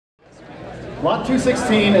Lot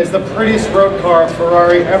 216 is the prettiest road car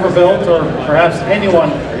Ferrari ever built, or perhaps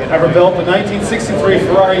anyone ever built. The 1963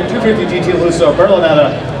 Ferrari 250 GT Lusso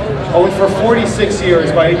Berlinetta, owned for 46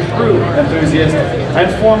 years by a true enthusiast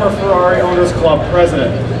and former Ferrari Owners Club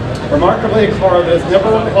president. Remarkably, a car that has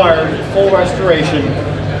never required full restoration.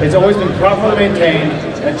 It's always been properly maintained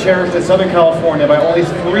and cherished in Southern California by only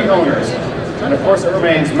 3 owners, and of course it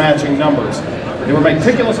remains matching numbers. They were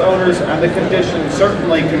meticulous owners, and the condition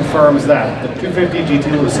certainly confirms that. The 250 GT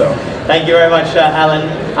Lusso. Thank you very much, Alan.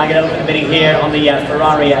 I'm going to open the bidding here on the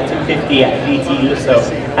Ferrari 250 GT Lusso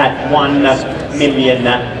at $1 million.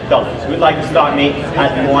 Who'd like to start me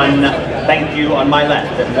at thank you, on my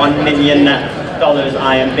left, at $1 million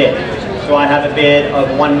I am bid. So I have a bid of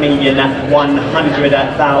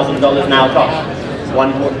 $1,100,000 now top.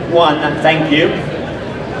 Thank you.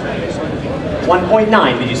 1.9,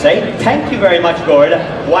 did you say? Thank you very much, Gord.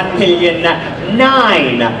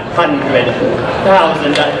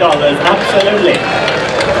 $1,900,000. Absolutely.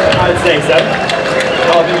 I would say so.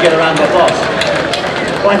 Oh, we get a round of applause.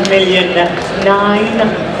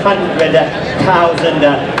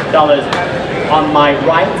 $1,900,000 on my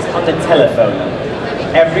right on the telephone.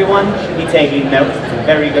 Everyone should be taking notes. It's a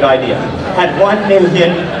very good idea. At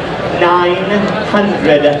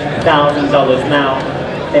 $1,900,000 now.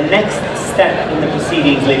 The next step in the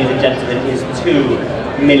proceedings, ladies and gentlemen, is $2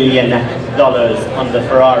 million on the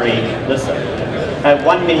Ferrari Lusso. At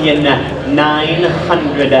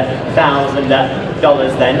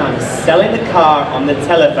 $1,900,000 then, I'm selling the car on the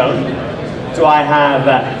telephone. Do I have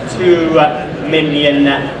 $2 million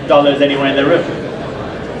anywhere in the room?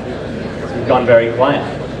 We've gone very quiet.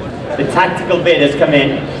 The tactical bid has come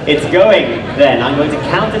in. It's going then. I'm going to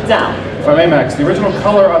count it down. If I may, Max, the original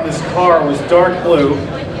color on this car was dark blue,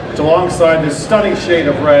 which alongside this stunning shade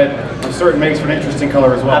of red, I'm certain makes for an interesting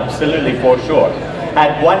color as well. Absolutely, for sure.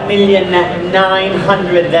 At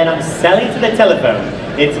 $1,900,000 then, I'm selling to the telephone.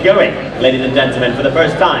 It's going, ladies and gentlemen, for the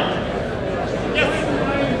first time. Yes.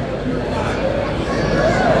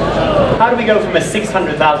 How do we go from a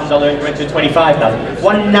 $600,000 increment to $25,000?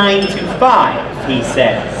 1,925, he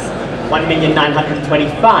says.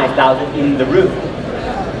 $1,925,000 in the room.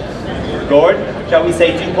 Gord, shall we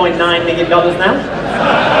say $2.9 million now?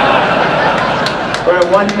 We're at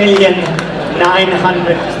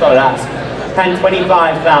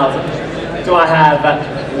 $1,925,000. Do I have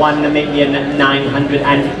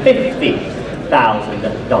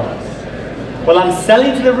 $1,950,000? Well, I'm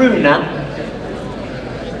selling to the room now.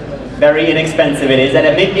 Very inexpensive it is. At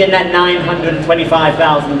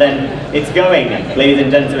 $1,925,000 then, it's going, ladies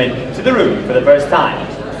and gentlemen, to the room for the first time.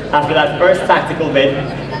 After that first tactical bid.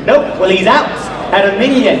 Nope, well he's out. At $1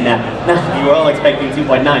 million, you were all expecting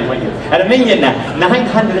 2.9, weren't you? At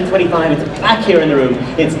 $1,925,000, it's back here in the room.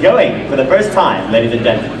 It's going for the first time, ladies and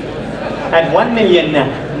gentlemen. At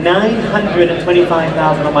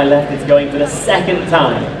 $1,925,000 on my left, it's going for the second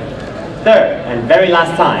time. Third and very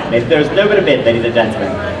last time, if there's no better bid, ladies and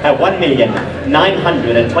gentlemen, at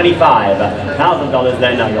 $1,925,000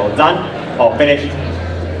 then, now you're all done, all finished.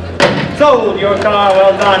 Sold your car,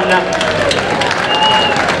 well done.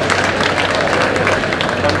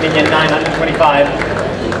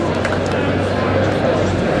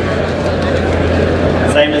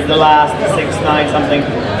 $1,925,000. Same as the last, 6.9 something.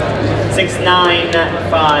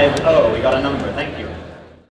 6,950. We got a number.